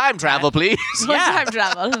 One time travel, please. One Yeah. time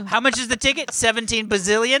travel. how much is the ticket? 17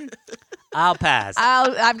 bazillion. I'll pass.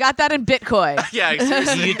 I've got that in Bitcoin. yeah. do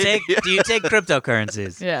Seriously. you take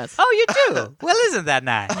cryptocurrencies? Yes. Oh, you do. Well, isn't that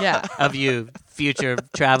nice? Yeah. Of you, future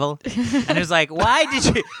travel. And it was like, why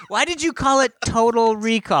did you call it Total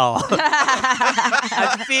Recall?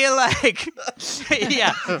 I feel like,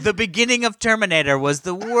 yeah, the beginning of Terminator was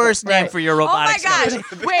the worst name Right. for your Oh my robotics. gosh.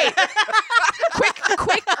 company. Wait.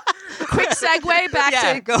 quick segue back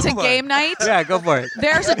Yeah, go to for game it. night. Yeah, go for it.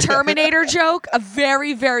 There's a Terminator joke, a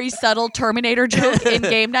very, very subtle Terminator joke in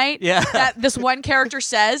game night Yeah. that this one character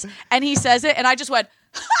says, and he says it, and I just went,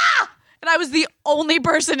 ha! And I was the only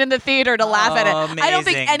person in the theater to laugh at it. I don't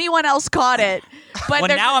think amazing. anyone else caught it. But Well,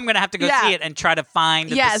 there- now I'm going to have to go Yeah. see it and try to find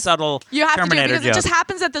the Yes. subtle you have Terminator to do it because joke. it just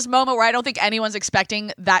happens at this moment where I don't think anyone's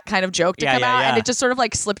expecting that kind of joke to Yeah, come yeah, out, and yeah. it just sort of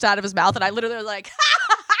like slipped out of his mouth, and I literally was like,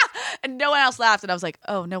 and no one else laughed, and I was like,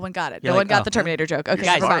 oh, no one got it. You're no like, one got oh. the Terminator joke. Okay,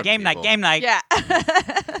 Guys, never mind. game night, people. game night. Yeah.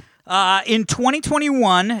 In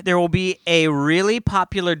 2021, there will be a really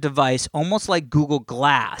popular device, almost like Google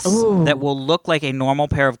Glass, that will look like a normal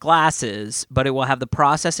pair of glasses, but it will have the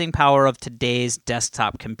processing power of today's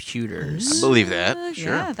desktop computers. I believe that.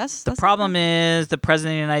 Sure. Yeah, that's The problem is the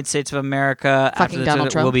President of the United States of America Fucking after Donald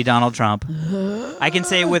this Trump. will be Donald Trump. I can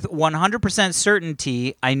say with 100%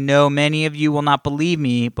 certainty, I know many of you will not believe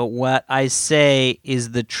me, but what I say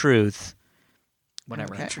is the truth.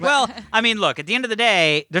 Whatever. Okay. Well, I mean, look, at the end of the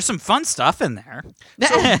day, there's some fun stuff in there.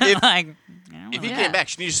 if- like, If you Yeah. came back,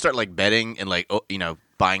 shouldn't you just start like betting and like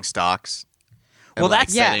buying stocks? And, Well, like,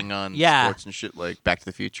 that's- yeah. betting on Yeah. sports and shit like Back to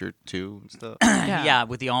the Future 2 and stuff. yeah.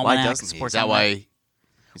 With the Why almanac, doesn't he? Is sports that almanac. why?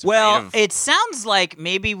 He's Well, afraid of- it sounds like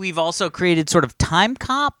maybe we've also created sort of time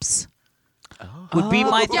cops. Would be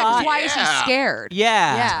my Yeah, 'cause thought. why is he Yeah. scared?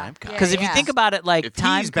 Yeah. Yeah. Because if you think about it, like if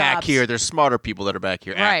time he's back cops- here, there's smarter people that are back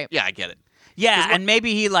here. Right. Yeah, I get it. yeah, and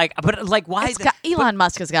maybe he like, but like, why? It's got, Elon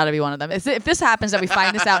Musk has got to be one of them. If this happens, that we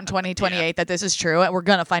find this out in 2028 that this is true, and we're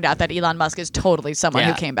gonna find out that Elon Musk is totally someone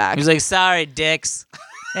who came back. He was like, "Sorry, dicks."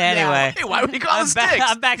 Anyway, Hey, why would he call I'm us back. dicks?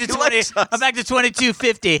 I'm back to He 20. likes us. I'm back to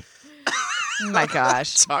 2250. Oh my gosh.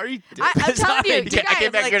 Sorry, Dick. I'm telling you, Sorry, you Dick. I guys,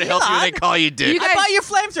 came back like, here to help you, and they Elon? call you Dick. You guys- I bought your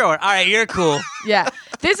flamethrower. All right, you're cool. Yeah,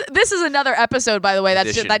 this is another episode, by the way.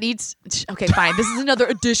 Edition. That needs. Okay, fine. This is another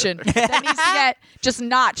edition that needs to get just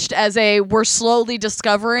notched as a we're slowly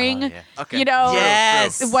discovering. Oh, yeah. Okay. You know,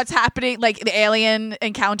 Yes. what's happening, like the alien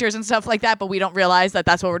encounters and stuff like that, but we don't realize that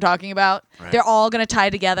that's what we're talking about. Right. They're all going to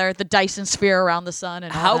tie together the Dyson sphere around the sun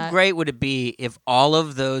and all How that. great would it be if all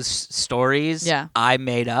of those stories Yeah. I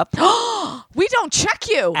made up We don't check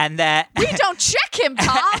you. and that We don't check him,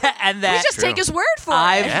 Tom. and that we just True. take his word for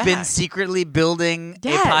I've it. Yeah. been secretly building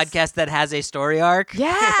Yes. a podcast that has a story arc.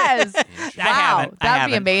 Yes. I Wow, haven't. I that'd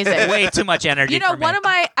be haven't. amazing. Way too much energy. You know, for me. one of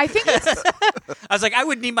my, I think it's, I was like, I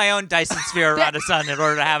would need my own Dyson sphere around the sun in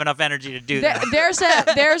order to have enough energy to do that.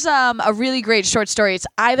 there's a really great short story. It's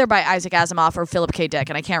either by Isaac Asimov or Philip K. Dick,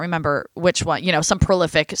 and I can't remember which one. You know, some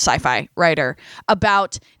prolific sci-fi writer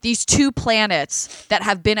about these two planets that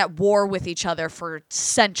have been at war with each other for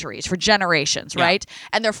centuries, for generations, Yeah. right?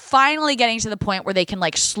 And they're finally getting to the point where they can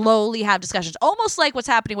like slowly have discussions, almost like what's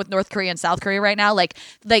happening with North Korea and South Korea right now. Like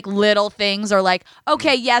little things are like,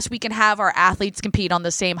 okay, yes, we can have our athletes compete on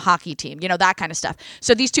the same hockey team, you know, that kind of stuff.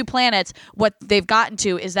 So these two planets, what they've gotten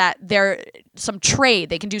to is that they're some trade.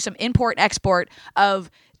 They can do some import export of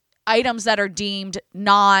items that are deemed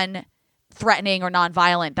non-threatening or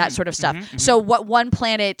non-violent, that sort of stuff. So what one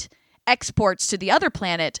planet exports to the other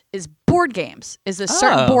planet is board games, is a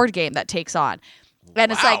certain board game that takes on.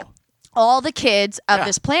 And it's like all the kids of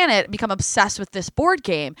this planet become obsessed with this board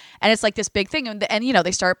game, and it's like this big thing. And you know,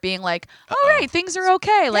 they start being like, all right, things are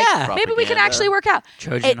okay. Like, maybe we can actually work out.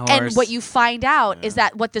 Trojan horse. And what you find out is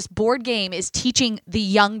that what this board game is teaching the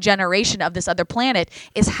young generation of this other planet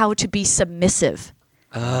is how to be submissive.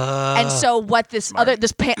 And so what this planet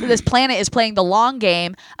is playing the long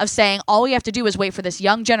game of saying all we have to do is wait for this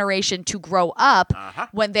young generation to grow up.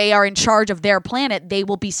 When they are in charge of their planet, they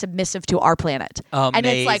will be submissive to our planet. Amazing. And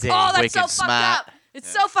it's like, oh, that's Wicked so fucked smart. up. It's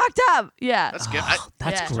so fucked up. Yeah. That's good.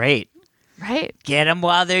 That's Yeah. great. Right? Get them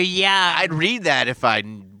while they're young. I'd read that if I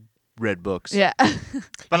read books. Yeah.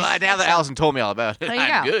 But now that Allison told me all about it, There you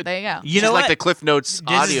I'm go. good. There you go. You She's know like what? the Cliff Notes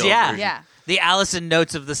This audio is- yeah. version. Yeah. The Allison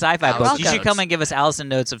notes of the sci-fi books. You should welcome. come and give us Allison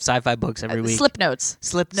notes of sci-fi books every week. Slip notes.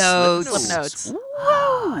 Slip notes. Slip notes.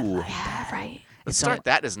 Ooh. Yeah, right. Let's start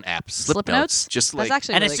that as an app. Slip, Slip notes. notes? Just That's like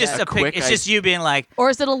actually And really it's just good. a pic. quick It's just you being like Or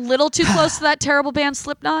is it a little too close to that terrible band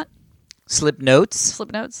Slipknot? slip notes.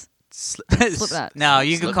 Slip notes? Slipknot. No,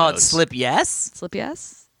 you can Slip call it notes. slip yes. Slip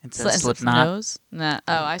yes? Instead of Slip Slipknot. nose? Nah.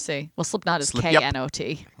 Oh, I see. Well, Slipknot is Slip- yep.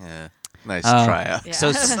 K-N-O-T. yeah, nice Oh. try out. Yeah.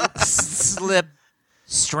 So slip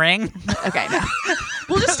string. Okay, no.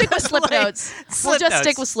 We'll just stick with slip Like, notes. We'll slip just notes.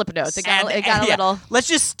 stick with slip notes. It got, And- it got and a yeah, little... Let's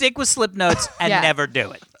just stick with slip notes and Yeah. never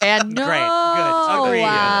do it. And no, Great. Good. Agreed.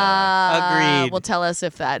 Agreed. Will tell us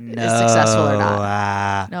if that is successful or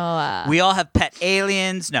not. No. We all have pet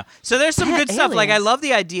aliens. No. So there's some Pet good stuff. Like I aliens. love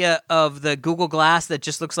the idea of the Google Glass that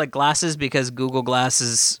just looks like glasses because Google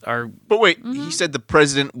glasses are But wait, Mm-hmm. he said the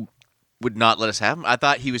president would not let us have them. I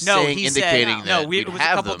thought he was saying he indicating said, that no. we'd It was a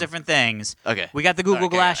have couple them. different things. Okay. We got the Google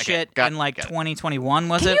Okay, Glass okay. shit Got in it, like got it. 2021,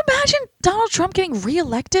 was Can it? you imagine Donald Trump getting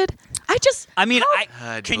reelected? I mean,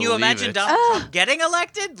 I'd can you believe imagine it. Donald Trump getting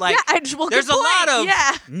elected? Like, Yeah, well, there's good a lot point. of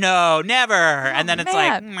Yeah. no, never, and then it's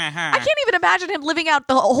like, man. I can't even imagine him living out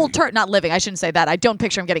the whole term. Not living, I shouldn't say that. I don't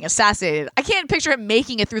picture him getting assassinated. I can't picture him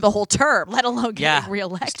making it through the whole term, let alone getting Yeah.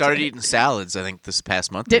 reelected. Started eating salads, I think, this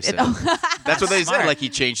past month. Did they it? said. Oh. That's what they Smart. said. Like he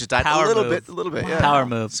changed his diet Power a little move. bit. Yeah. Power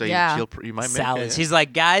move. So Yeah. you might make salads. it. He's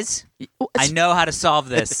like, guys, I know how to solve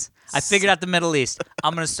this. I figured out the Middle East.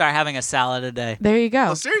 I'm gonna start having a salad a day. There you go.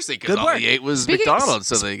 Well, seriously, because Good all work. he ate was Speaking- McDonald's,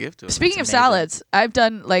 so they give to him. Speaking of amazing. salads, I've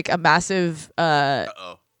done like a massive,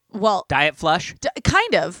 Uh-oh. well, Diet flush.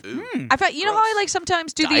 kind of. I found, you know how I like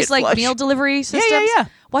sometimes do these like Diet flush. meal delivery systems? yeah.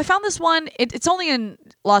 Well, I found this one. It's only in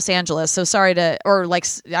Los Angeles, so sorry to, or like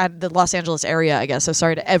the Los Angeles area, I guess. So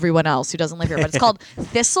sorry to everyone else who doesn't live here. But it's called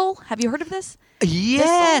Thistle. Have you heard of this?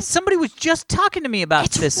 Yeah, somebody was just talking to me about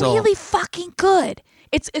It's Thistle. really fucking good.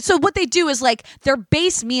 It's so what they do is like their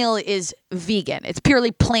base meal is vegan. It's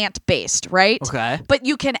purely plant based, right? Okay. But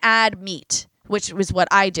you can add meat, which was what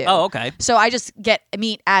I do. Oh, okay. So I just get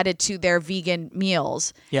meat added to their vegan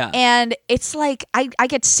meals. Yeah. And it's like I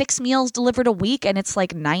get 6 meals delivered a week and it's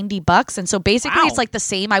like $90. And so basically Wow. it's like the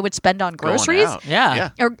same I would spend on Going groceries. out. Yeah.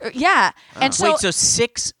 Yeah. And so Wait, so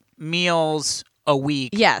 6 meals a week?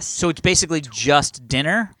 Yes. So it's basically just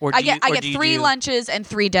dinner, or do I get you, or do you 3 do- lunches and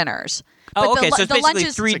 3 dinners. Oh, But okay. the, So it's the basically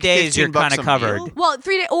lunches, 3 like days you're $15 kind of a covered. meal? Well,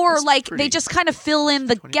 3 days, or That's like pretty- they just kind of fill in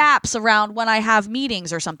the gaps around when I have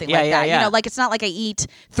meetings or something Yeah, like yeah, that. yeah. You know, like it's not like I eat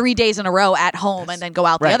 3 days in a row at home and then go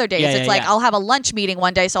out Right. the other days. Yeah, It's yeah, like yeah. I'll have a lunch meeting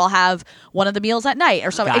one day, so I'll have one of the meals at night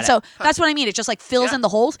or something. Got And so that's what I mean. It just like fills Yeah. in the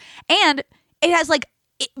holes, and it has like.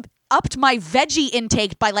 Upped my veggie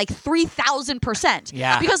intake by like 3,000%.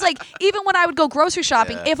 Yeah. Because like even when I would go grocery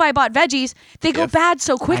shopping, Yeah. if I bought veggies, they go bad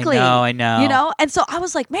so quickly. I know. You know, and so I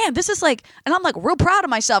was like, man, this is like, and I'm like real proud of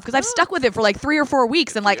myself because I've stuck with it for like 3 or 4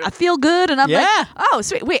 weeks, and like I feel good, and I'm Yeah. like, oh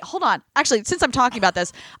sweet. Wait, hold on. Actually, since I'm talking about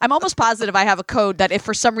this, I'm almost positive I have a code that if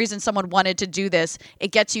for some reason someone wanted to do this,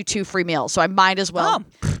 it gets you 2 free meals. So I might as well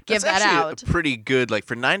give That's that actually out. pretty good. Like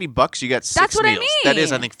for $90, you got 6 That's what I meals. That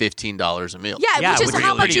is, I mean. think, $15 a meal. Yeah, Yeah, which is which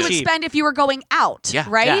how is much pretty you would cheap. spend if you were going out, Yeah.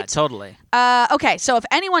 right? Yeah, totally. Okay, so if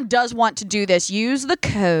anyone does want to do this, use the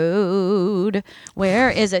code. Where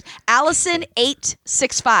is it?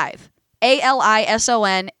 Allison865.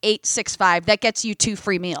 ALISON 865. That gets you 2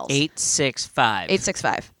 free meals. 865.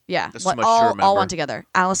 865. Yeah. That's too much to all remember. one together.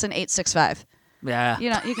 Allison 865. Yeah. You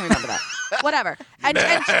know, you can remember that. Whatever. And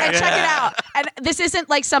check it out. And this isn't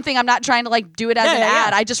like something I'm not trying to like do it as Yeah, an yeah,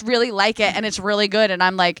 ad. yeah. I just really like it and it's really good. And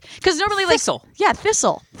I'm like, because normally like Thistle. Yeah,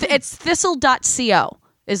 Thistle. It's thistle.co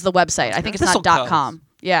is the website. I think it's not Thistle Co. .com.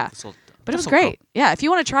 Yeah. Thistle. But it was Thistle great. Yeah, if you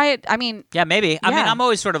want to try it, I mean, Yeah, maybe. I mean, Yeah. I'm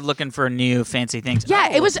always sort of looking for new fancy things. yeah,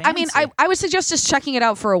 Oh, it was. I mean, fancy. I would suggest just checking it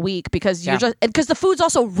out for a week because Yeah. because the food's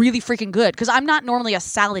also really freaking good. Because I'm not normally a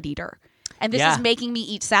salad eater, and this Yeah. is making me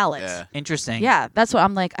eat salads. Yeah. Interesting. Yeah, that's what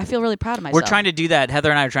I'm like. I feel really proud of myself. We're trying to do that. Heather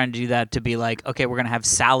and I are trying to do that to be like, okay, we're going to have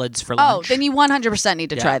salads for Oh, lunch. then you 100% need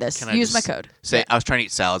to Yeah. try this. Can I Use my just code. Say I was trying to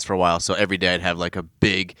eat salads for a while, so every day I'd have like a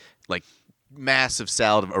big, like massive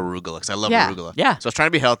salad of arugula because I love Yeah. arugula. Yeah. So I was trying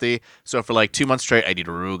to be healthy. So for like 2 months straight, I'd eat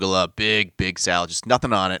arugula, big salad, just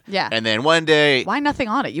nothing on it. Yeah. And then one day, Why nothing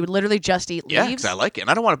on it? You would literally just eat yeah, leaves. because I like it, and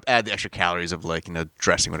I don't want to add the extra calories of like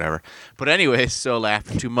dressing, whatever. But anyway, so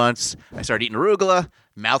after 2 months, I started eating arugula.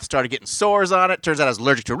 Mouth started getting sores on it. Turns out I was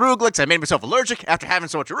allergic to arugula because I made myself allergic after having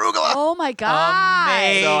so much arugula. Oh my god!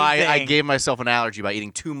 Amazing. So I gave myself an allergy by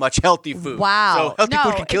eating too much healthy food. Wow. So healthy no,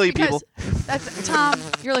 food can kill it's you, people. because- That's Tom.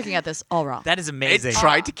 You're looking at this all wrong. That is It amazing.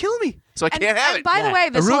 tried to kill me, so I and, can't have and it. by the Yeah. way,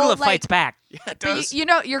 this arugula whole like, fights back. Yeah, it but does. you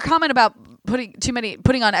know, your comment about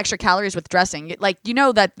putting on extra calories with dressing, like you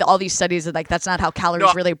know that all these studies are like that's not how calories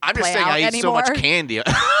No, really I'm just play saying out I eat anymore. so much candy on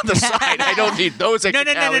the side. I don't need those No,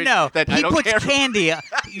 extra no. calories that I He don't puts care. candy.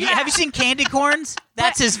 Have you seen candy corns?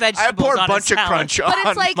 That's his I vegetables pour a on bunch his of salad. crunch But on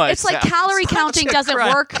it's like my salad. calorie counting doesn't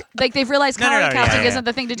crunch. work. Like they've realized No, no, calorie no, yeah, counting yeah. isn't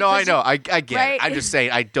the thing to do. No, I 'cause know. I get Right? it. I'm just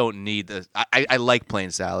saying I don't need this. I like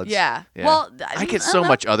plain salads. Yeah. Well, I get I so don't know.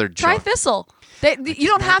 much other Try junk. thistle. You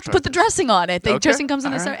don't have to put the dressing on it. The Okay. dressing comes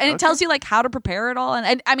in All the right. and it Okay. tells you like how to prepare it all.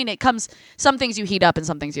 And I mean, it comes. Some things you heat up and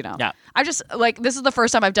some things you don't. Yeah. I just like this is the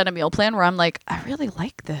first time I've done a meal plan where I'm like, I really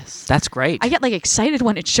like this. That's great. I get like excited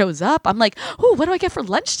when it shows up. I'm like, oh, what do I get for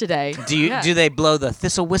lunch today? Do they blow the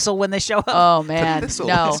thistle whistle when they show up? Oh man, thistle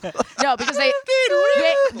no, whistle. no, because they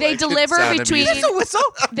Like, deliver sound between amusing. whistle.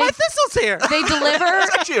 They- thistle's here. they deliver.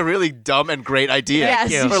 It's actually a really dumb and great idea. Yes,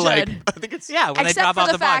 you For like, should. I think it's Yeah, when Except they drop for off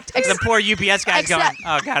the the box. fact- The poor UPS guy's going, Except-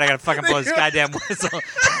 oh, God, I got to fucking blow this goddamn whistle.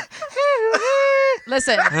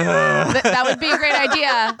 Listen, that would be a great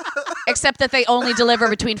idea, except that they only deliver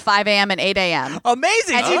between 5 a.m. and 8 a.m.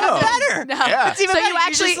 Amazing. And It's even Oh. better. No. Yeah. It's even So better. you You're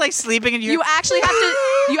actually just like sleeping and you actually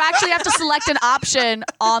have to select an option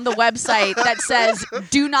on the website that says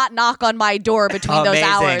 "Do not knock on my door between those Amazing.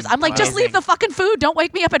 hours." I'm like, just Amazing. leave the fucking food. Don't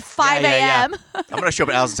wake me up at 5 Yeah, yeah, a.m. I'm gonna show up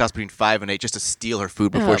at Allison's house between 5 and 8 just to steal her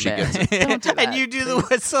food before Oh, she man. gets it. Don't do that. And you do the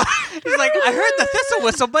whistle. He's like, I heard the thistle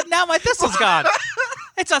whistle, but now my thistle's gone.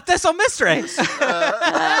 It's a thistle mystery.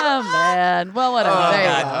 Oh man. Well, whatever. Oh, there you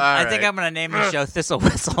God. go. I All think right. I'm going to name the show Thistle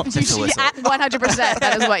Whistle. You Thistle should, whistle. 100%.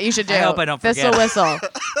 That is what you should do. I hope I don't forget. Thistle whistle.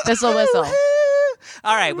 Thistle whistle.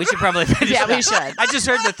 All right, we should probably finish Yeah, we up. should. I just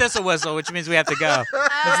heard the thistle whistle, which means we have to go.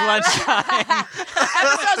 It's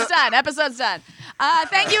lunchtime. Episode's done.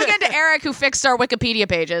 Thank you again to Eric who fixed our Wikipedia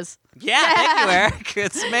pages. Yeah, thank you, Eric.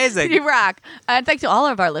 It's amazing. You rock. And thanks to all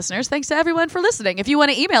of our listeners. Thanks to everyone for listening. If you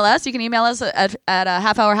want to email us, you can email us at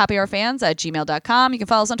halfhourhappyhourfans@gmail.com. You can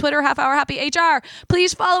follow us on Twitter, halfhourhappyhr.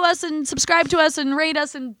 Please follow us and subscribe to us and rate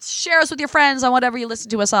us and share us with your friends on whatever you listen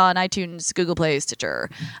to us on, iTunes, Google Play, Stitcher.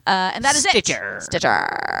 And that is Stitcher. it.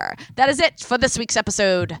 Stitcher. That is it for this week's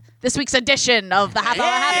episode, this week's edition of the Half Hour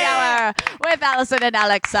Happy Hour with Allison and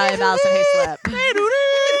Alex. I'm Allison Hayslip.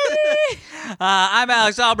 I'm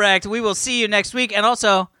Alex Albrecht. We will see you next week. And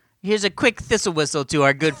also, here's a quick thistle whistle to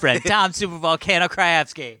our good friend, Tom Supervolcano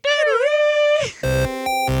Krajewski.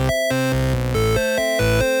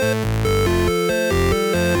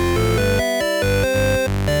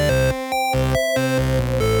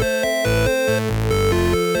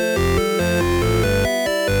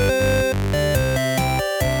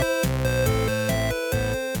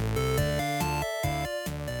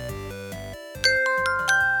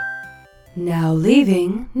 Now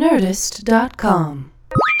leaving Nerdist.com.